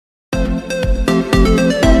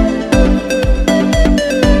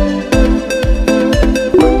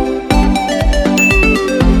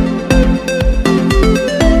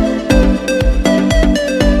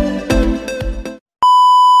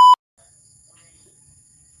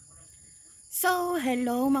So,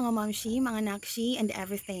 hello mga momshi, mga nakshi, and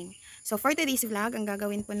everything. So, for today's vlog, ang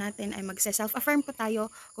gagawin po natin ay magse-self-affirm po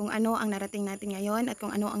tayo kung ano ang narating natin ngayon at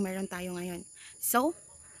kung ano ang meron tayo ngayon. So,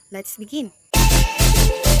 let's begin!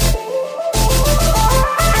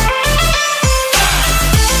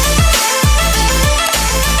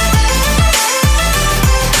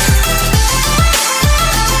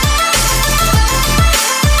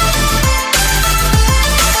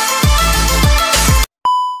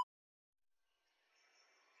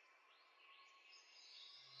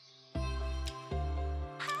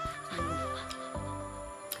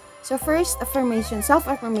 So first affirmation,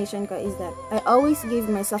 self-affirmation ko is that I always give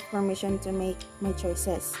myself permission to make my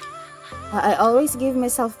choices. I always give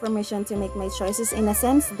myself permission to make my choices in a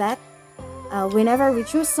sense that whenever we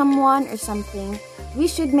choose someone or something, we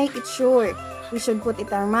should make it sure, we should put it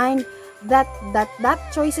in our mind that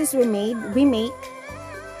choices we make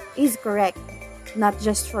is correct, not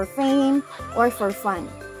just for fame or for fun.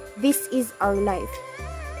 This is our life.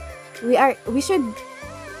 We should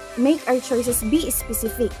make our choices be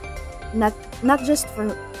specific. Not just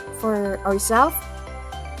for ourselves,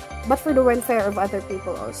 but for the welfare of other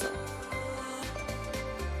people also.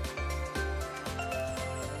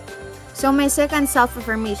 So my second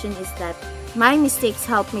self-affirmation is that my mistakes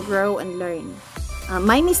help me grow and learn.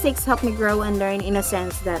 My mistakes help me grow and learn in a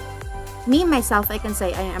sense that me, myself, I can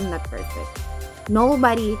say I am not perfect.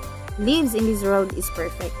 Nobody lives in this world is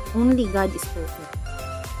perfect. Only God is perfect.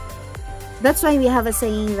 That's why we have a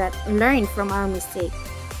saying that learn from our mistake.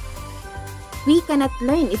 We cannot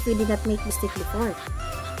learn if we did not make mistake before.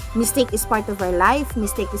 Mistake is part of our life.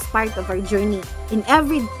 Mistake is part of our journey. In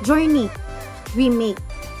every journey we make,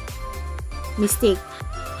 mistake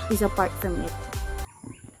is a part from it.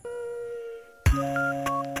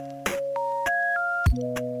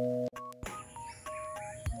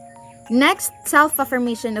 Next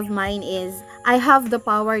self-affirmation of mine is I have the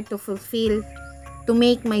power to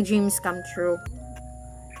make my dreams come true.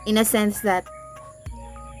 In a sense that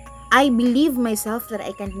I believe myself that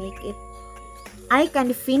I can make it. I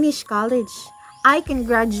can finish college. I can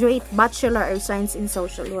graduate Bachelor of Science in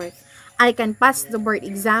Social Work. I can pass the board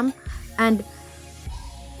exam, and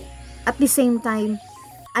at the same time,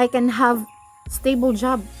 I can have stable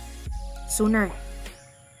job sooner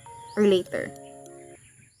or later.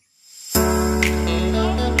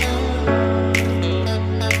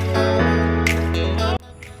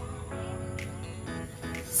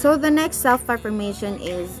 So the next self-affirmation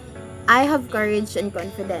is I have courage and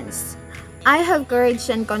confidence. I have courage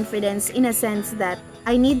and confidence in a sense that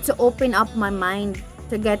I need to open up my mind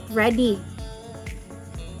to get ready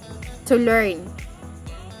to learn.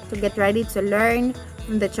 To get ready to learn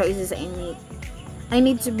from the choices I make. I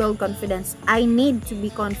need to build confidence. I need to be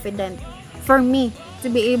confident for me to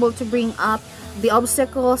be able to bring up the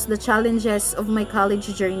obstacles, the challenges of my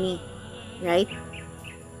college journey. Right?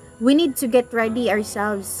 We need to get ready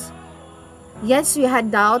ourselves. Yes, we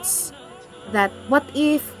had doubts that what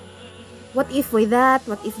if with that,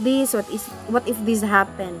 what if this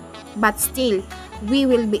happened, but still we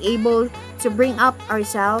will be able to bring up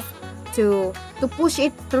ourselves to push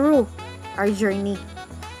it through our journey,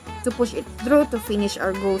 to push it through to finish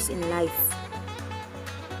our goals in life.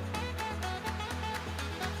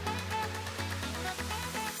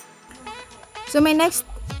 So my next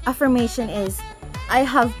affirmation is I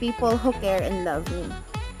have people who care and love me.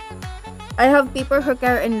 I have people who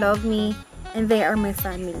care and love me, and they are my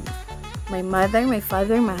family. My mother, my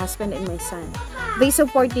father, my husband, and my son. They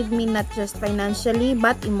supported me not just financially,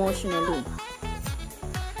 but emotionally.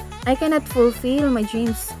 I cannot fulfill my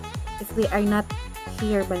dreams if they are not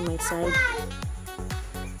here by my side.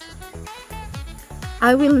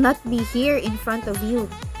 I will not be here in front of you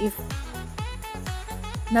if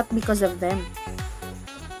not because of them.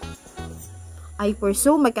 I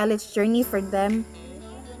pursue my college journey for them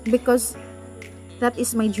because that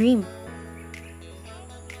is my dream.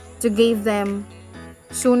 To give them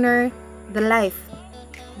sooner the life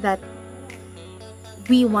that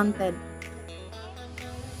we wanted.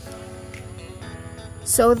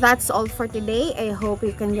 So that's all for today. I hope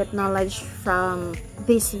you can get knowledge from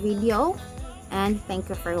this video, and thank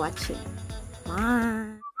you for watching. Bye.